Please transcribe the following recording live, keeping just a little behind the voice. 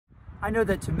I know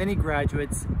that to many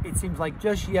graduates, it seems like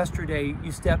just yesterday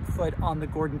you stepped foot on the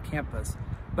Gordon campus,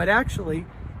 but actually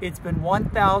it's been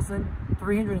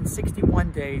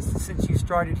 1,361 days since you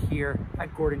started here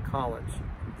at Gordon College.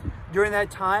 During that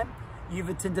time, you've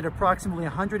attended approximately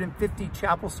 150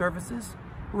 chapel services,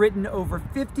 written over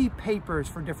 50 papers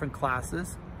for different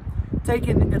classes,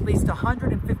 taken at least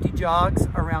 150 jogs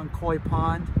around Koi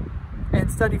Pond,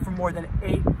 and studied for more than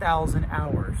 8,000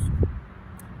 hours.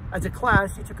 As a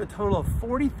class, you took a total of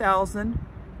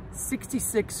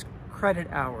 40,066 credit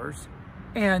hours,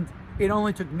 and it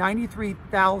only took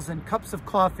 93,000 cups of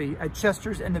coffee at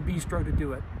Chester's and the Bistro to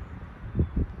do it.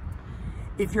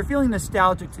 If you're feeling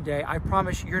nostalgic today, I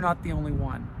promise you're not the only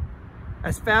one.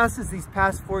 As fast as these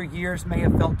past 4 years may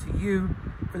have felt to you,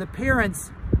 for the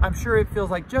parents, I'm sure it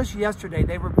feels like just yesterday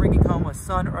they were bringing home a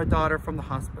son or a daughter from the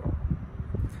hospital.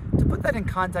 To put that in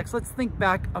context, let's think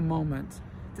back a moment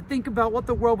to think about what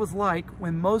the world was like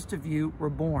when most of you were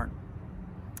born.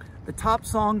 The top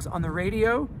songs on the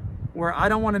radio were I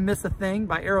Don't Want to Miss a Thing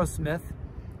by Aerosmith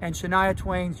and Shania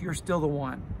Twain's You're Still the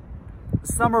One. The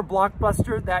summer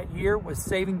blockbuster that year was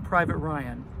Saving Private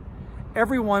Ryan.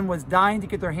 Everyone was dying to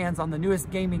get their hands on the newest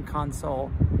gaming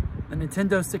console, the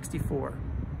Nintendo 64.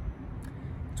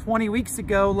 20 weeks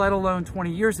ago, let alone 20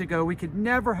 years ago, we could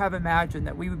never have imagined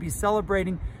that we would be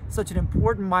celebrating such an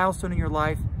important milestone in your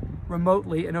life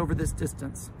remotely and over this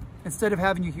distance, instead of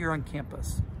having you here on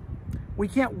campus. We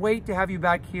can't wait to have you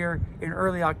back here in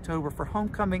early October for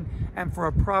homecoming and for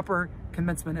a proper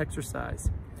commencement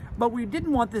exercise. But we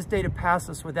didn't want this day to pass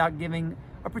us without giving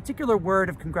a particular word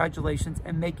of congratulations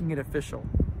and making it official.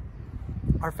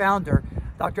 Our founder,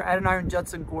 Dr. Adoniram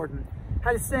Judson Gordon,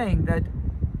 had a saying that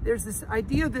there's this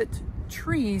idea that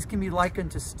trees can be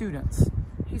likened to students.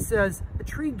 He says, a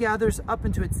tree gathers up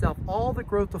into itself all the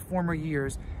growth of former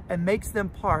years and makes them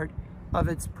part of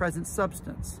its present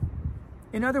substance.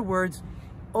 In other words,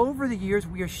 over the years,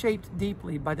 we are shaped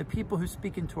deeply by the people who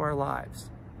speak into our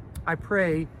lives. I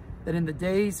pray that in the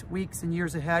days, weeks, and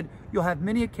years ahead, you'll have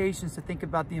many occasions to think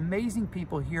about the amazing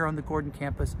people here on the Gordon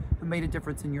campus who made a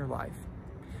difference in your life.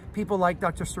 People like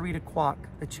Dr. Sarita Kwok,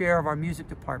 the chair of our music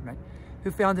department,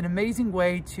 who found an amazing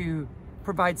way to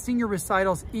provide senior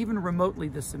recitals even remotely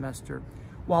this semester,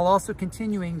 while also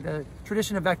continuing the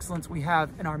tradition of excellence we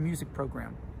have in our music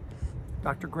program.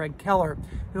 Dr. Greg Keller,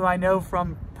 who I know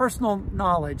from personal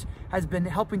knowledge has been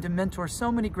helping to mentor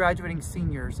so many graduating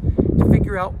seniors to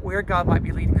figure out where God might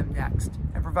be leading them next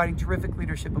and providing terrific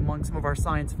leadership among some of our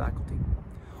science faculty.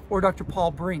 Or Dr.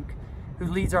 Paul Brink, who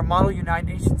leads our Model United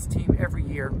Nations team every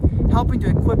year, helping to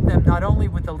equip them not only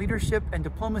with the leadership and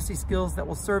diplomacy skills that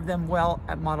will serve them well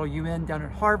at Model UN down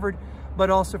at Harvard,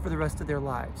 but also for the rest of their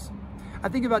lives. I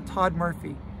think about Todd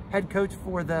Murphy, head coach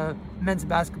for the men's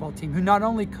basketball team, who not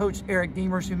only coached Eric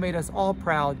Deemers, who made us all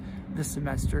proud this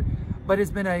semester, but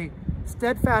has been a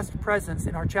steadfast presence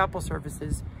in our chapel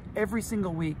services every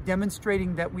single week,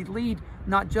 demonstrating that we lead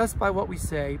not just by what we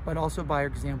say, but also by our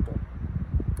example.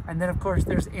 And then, of course,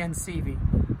 there's Ann Seavey,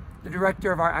 the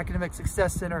director of our Academic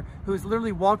Success Center, who has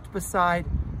literally walked beside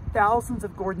thousands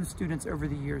of Gordon students over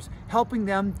the years, helping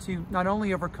them to not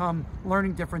only overcome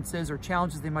learning differences or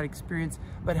challenges they might experience,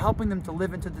 but helping them to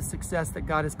live into the success that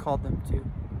God has called them to.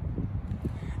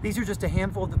 These are just a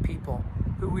handful of the people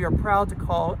who we are proud to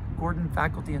call Gordon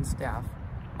faculty and staff.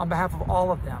 On behalf of all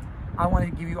of them, I want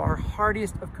to give you our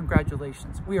heartiest of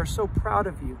congratulations. We are so proud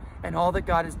of you and all that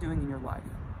God is doing in your life.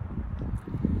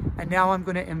 And now I'm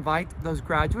going to invite those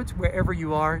graduates, wherever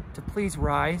you are, to please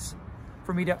rise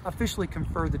for me to officially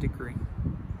confer the degree.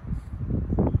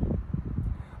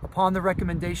 Upon the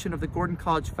recommendation of the Gordon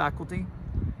College faculty,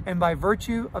 and by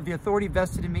virtue of the authority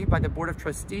vested in me by the Board of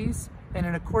Trustees, and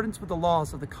in accordance with the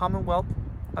laws of the Commonwealth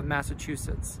of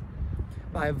Massachusetts,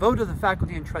 by a vote of the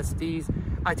faculty and trustees,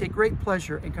 I take great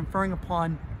pleasure in conferring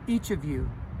upon each of you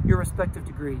your respective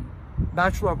degree: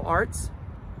 Bachelor of Arts,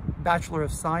 Bachelor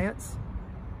of Science,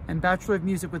 and Bachelor of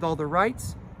Music, with all the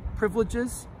rights,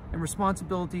 privileges, and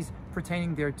responsibilities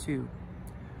pertaining thereto.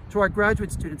 To our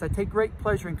graduate students, I take great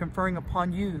pleasure in conferring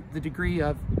upon you the degree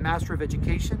of Master of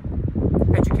Education,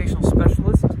 Educational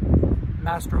Specialist,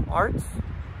 Master of Arts,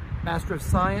 Master of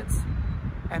Science,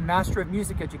 and Master of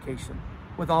Music Education,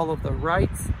 with all of the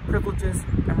rights, privileges,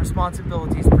 and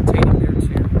responsibilities pertaining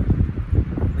thereto.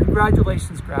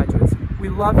 Congratulations, graduates. We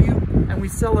love you and we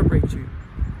celebrate you.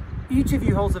 Each of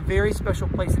you holds a very special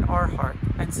place in our heart,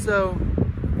 and so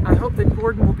I hope that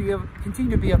Gordon will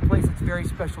continue to be a place that's very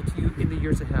special to you in the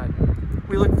years ahead.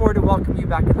 We look forward to welcoming you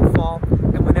back in the fall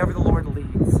and whenever the Lord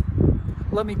leads.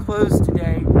 Let me close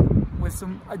today with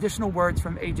some additional words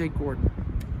from A.J. Gordon.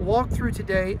 Walk through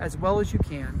today as well as you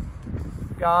can.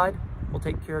 God will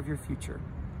take care of your future.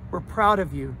 We're proud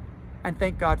of you and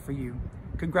thank God for you.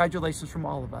 Congratulations from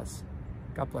all of us.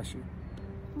 God bless you.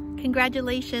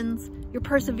 Congratulations. Your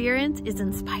perseverance is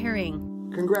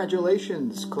inspiring.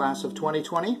 Congratulations, class of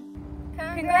 2020.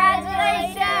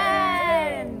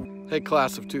 Congratulations! Hey,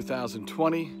 class of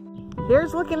 2020.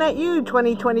 Here's looking at you,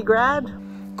 2020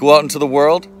 grad. Go out into the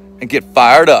world and get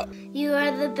fired up. You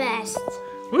are the best.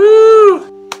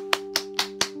 Woo!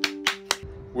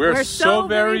 We're so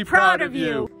very proud of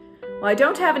you. Well, I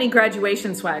don't have any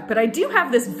graduation swag, but I do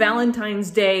have this Valentine's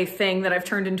Day thing that I've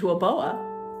turned into a boa.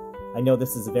 I know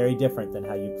this is very different than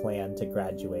how you plan to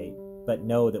graduate, but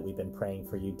know that we've been praying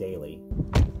for you daily.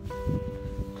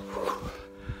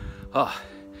 Oh,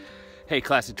 hey,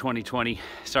 class of 2020.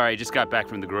 Sorry, I just got back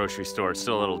from the grocery store. It's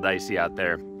still a little dicey out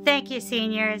there. Thank you,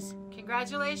 seniors.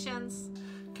 Congratulations.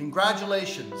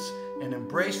 Congratulations, and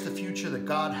embrace the future that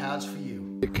God has for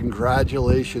you.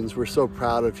 Congratulations, we're so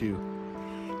proud of you.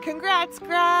 Congrats,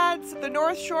 grads. The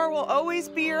North Shore will always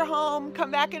be your home. Come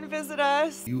back and visit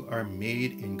us. You are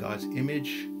made in God's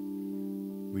image,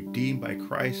 redeemed by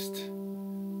Christ,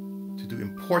 to do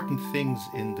important things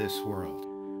in this world.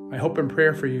 My hope and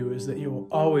prayer for you is that you will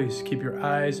always keep your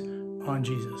eyes on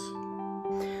Jesus.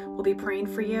 We'll be praying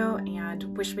for you and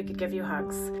wish we could give you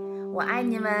hugs. 我爱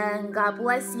你们. God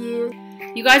bless you.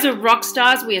 You guys are rock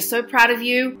stars. We are so proud of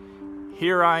you.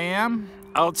 Here I am,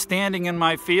 outstanding in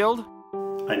my field.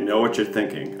 I know what you're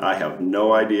thinking. I have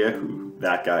no idea who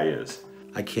that guy is.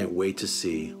 I can't wait to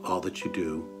see all that you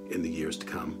do in the years to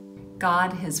come.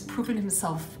 God has proven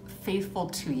himself faithful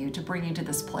to you to bring you to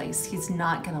this place. He's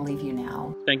not going to leave you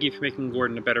now. Thank you for making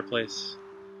Gordon a better place.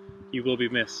 You will be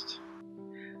missed.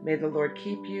 May the Lord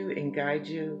keep you and guide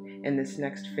you in this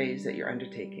next phase that you're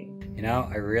undertaking. You know,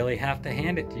 I really have to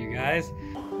hand it to you guys.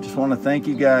 Just want to thank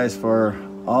you guys for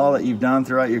all that you've done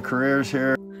throughout your careers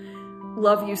here.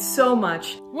 Love you so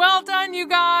much. Well done, you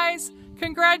guys.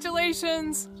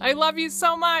 Congratulations. I love you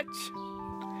so much.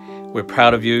 We're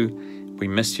proud of you. We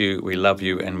miss you. We love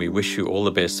you. And we wish you all the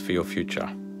best for your future.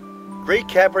 Great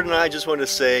Capper and I just want to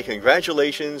say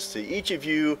congratulations to each of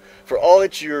you for all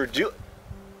that you're doing.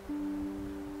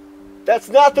 That's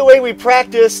not the way we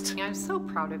practiced. I'm so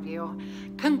proud of you.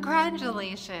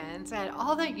 Congratulations at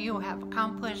all that you have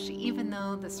accomplished, even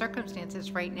though the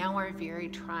circumstances right now are very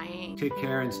trying. Take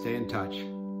care and stay in touch.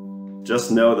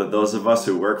 Just know that those of us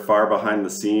who work far behind the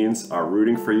scenes are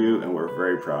rooting for you, and we're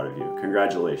very proud of you.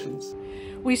 Congratulations.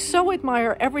 We so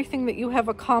admire everything that you have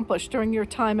accomplished during your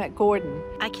time at Gordon.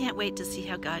 I can't wait to see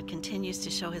how God continues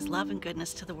to show his love and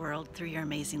goodness to the world through your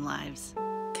amazing lives.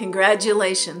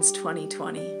 Congratulations,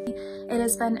 2020. It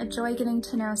has been a joy getting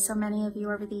to know so many of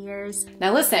you over the years.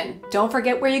 Now listen, don't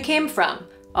forget where you came from.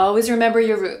 Always remember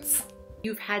your roots.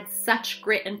 You've had such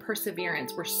grit and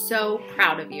perseverance. We're so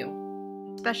proud of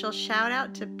you. Special shout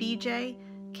out to BJ,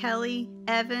 Kelly,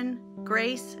 Evan,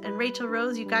 Grace, and Rachel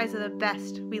Rose. You guys are the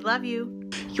best. We love you.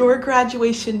 Your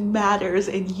graduation matters,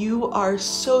 and you are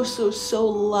so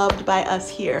loved by us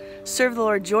here. Serve the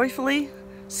Lord joyfully.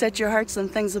 Set your hearts on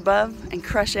things above and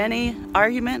crush any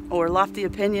argument or lofty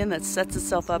opinion that sets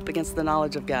itself up against the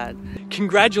knowledge of God.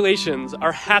 Congratulations.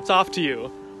 Our hats off to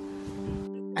you.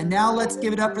 And now let's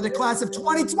give it up for the class of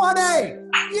 2020.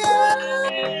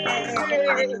 Yay!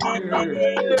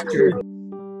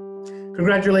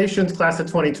 Congratulations, class of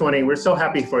 2020. We're so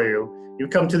happy for you. You've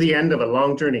come to the end of a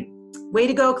long journey. Way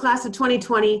to go, class of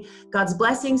 2020. God's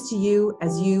blessings to you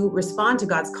as you respond to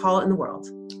God's call in the world.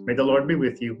 May the Lord be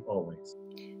with you always.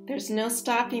 There's no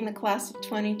stopping the class of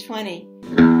 2020.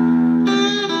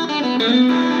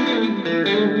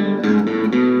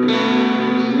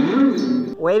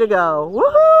 Way to go.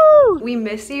 Woohoo! We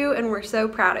miss you and we're so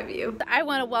proud of you. I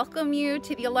want to welcome you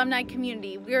to the alumni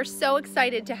community. We are so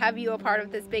excited to have you a part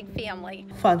of this big family.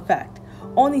 Fun fact,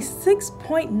 only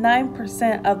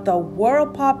 6.9% of the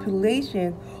world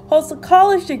population holds a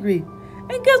college degree.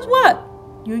 And guess what?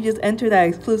 You just entered that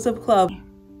exclusive club.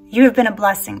 You have been a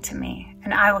blessing to me,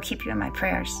 and I will keep you in my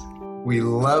prayers. We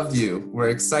love you. We're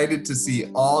excited to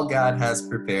see all God has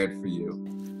prepared for you.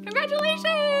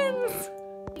 Congratulations!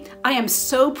 I am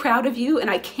so proud of you, and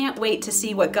I can't wait to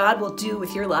see what God will do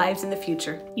with your lives in the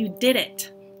future. You did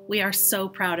it. We are so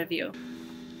proud of you.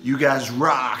 You guys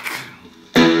rock.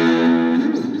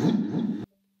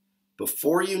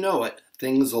 Before you know it,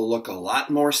 things will look a lot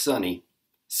more sunny.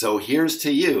 So here's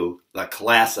to you, the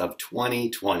class of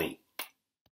 2020.